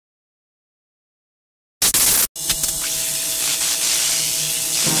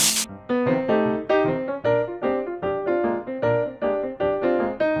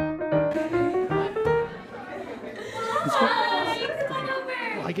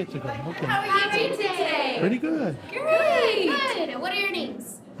get to go. Okay. How are you today? Pretty good. Great. Good. What are your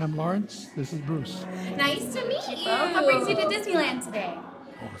names? I'm Lawrence. This is Bruce. Nice to meet you. What brings you to Disneyland today?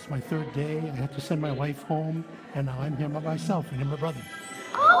 Oh, it's my third day. I had to send my wife home, and now I'm here by myself and my brother.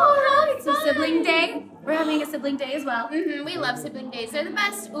 Oh, it's a sibling day. We're having a sibling day as well. We love sibling days. They're the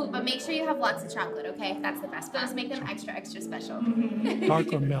best. Ooh, but make sure you have lots of chocolate, okay? That's the best. Those make them extra, extra special.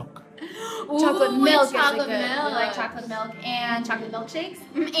 Dark or milk? Ooh, chocolate milk. Chocolate is good. milk. We like chocolate milk and chocolate milkshakes.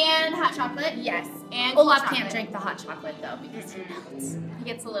 And hot chocolate, yes. And Olaf cold can't chocolate. drink the hot chocolate though because he melts. He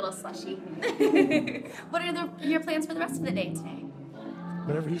gets a little slushy. What are your plans for the rest of the day today?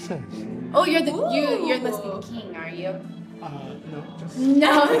 Whatever he says. Oh, you're must be the king, are you? No, just...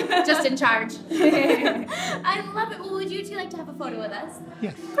 No, just in charge. I love it. Well, would you two like to have a photo with us?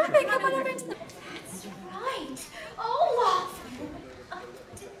 Yes. Perfect. Come on over into the. That's right. Olaf.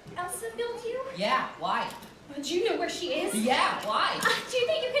 Did Elsa build you? Yeah, why? Do you know where she is? Yeah, why? Do you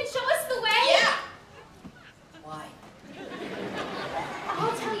think you can show us the way? Yeah! Why?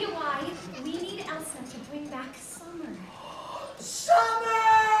 I'll tell you why. We need Elsa to bring back summer. Summer!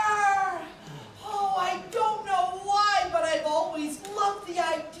 Oh, I don't know why, but I've always loved the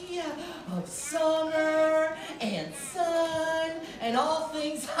idea of summer and sun and all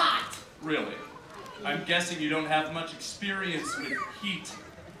things hot. Really? I'm guessing you don't have much experience with heat.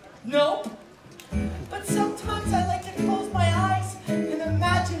 Nope. But sometimes I like to close my eyes and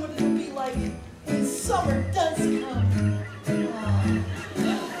imagine what it would be like when summer does